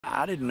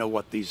I didn't know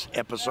what these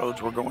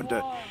episodes were going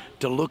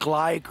to look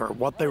like, or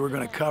what they were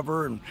going to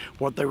cover, and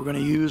what they were going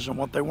to use and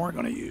what they weren't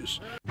going to use.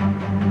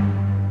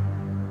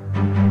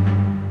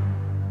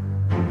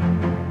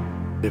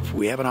 If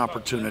we have an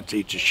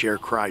opportunity to share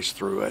Christ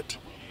through it,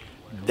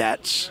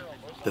 that's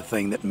the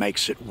thing that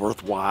makes it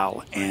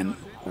worthwhile and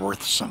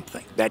worth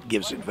something. That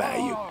gives it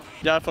value.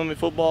 God Family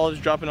Football is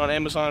dropping on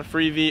Amazon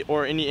Freevee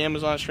or any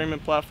Amazon streaming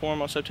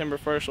platform on September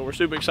 1st, so we're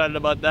super excited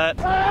about that.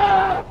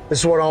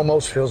 This is what it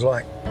almost feels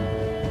like.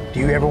 Do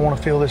you ever want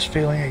to feel this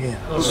feeling again?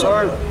 Yes,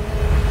 sir.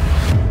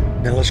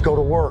 Then let's go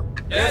to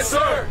work. Yes,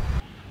 sir.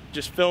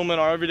 Just filming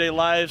our everyday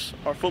lives,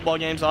 our football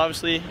games,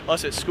 obviously,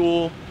 us at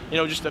school, you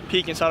know, just a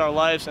peek inside our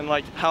lives and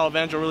like how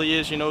Evangel really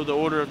is, you know, the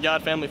order of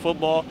God Family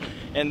Football,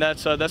 and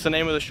that's the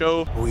name of the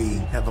show. We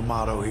have a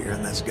motto here,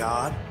 and that's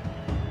God,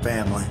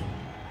 Family,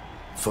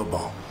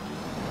 Football.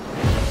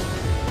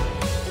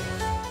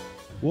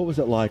 What was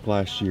it like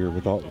last year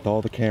with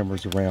all the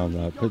cameras around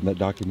putting that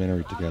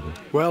documentary together?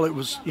 Well, it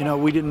was, you know,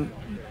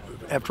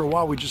 after a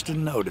while we just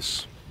didn't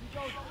notice.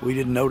 We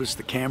didn't notice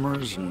the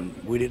cameras, and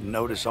we didn't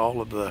notice all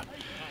of the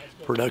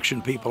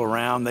production people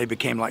around. They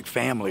became like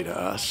family to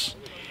us.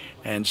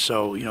 And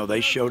so, you know,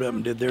 they showed up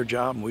and did their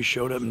job, and we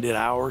showed up and did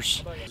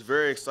ours. It was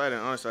very exciting.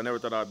 Honestly, I never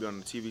thought I'd be on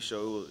a TV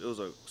show. It was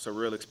a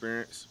surreal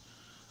experience.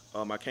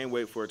 I can't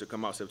wait for it to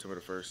come out September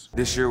the 1st.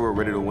 This year, we're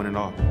ready to win it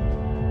all.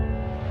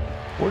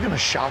 We're going to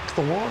shock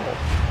the world.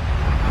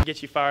 It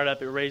gets you fired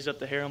up. It raises up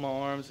the hair on my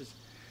arms.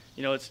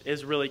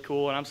 It's really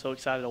cool, and I'm so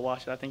excited to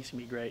watch it. I think it's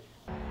going to be great.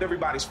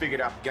 Everybody's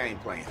figured out the game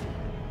plan.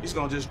 He's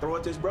going to just throw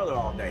it to his brother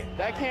all day.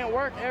 That can't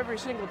work every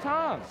single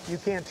time. You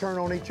can't turn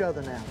on each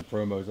other now.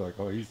 Promo's like,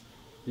 oh,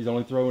 he's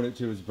only throwing it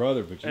to his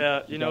brother, but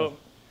yeah, you know,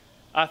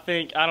 I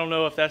don't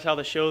know if that's how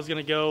the show's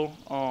going to go.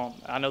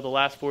 I know the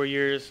last 4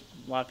 years,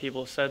 a lot of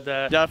people have said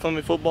that. God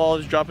Family Football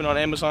is dropping on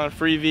Amazon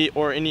Freevee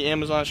or any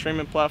Amazon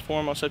streaming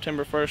platform on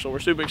September 1st, so we're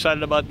super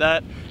excited about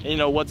that. And, you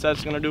know, what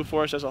that's going to do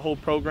for us as a whole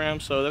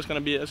program, so that's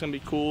going to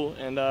be cool,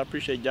 and I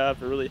appreciate God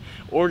for really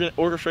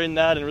orchestrating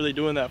that and really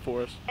doing that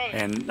for us.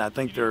 And I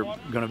think they're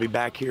going to be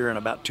back here in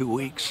about 2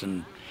 weeks,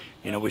 and,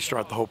 you know, we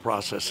start the whole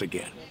process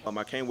again.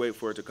 I can't wait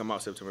for it to come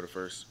out September the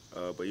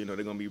 1st, but, you know,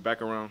 they're going to be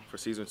back around for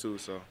season 2,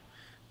 so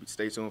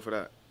stay tuned for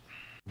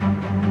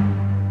that.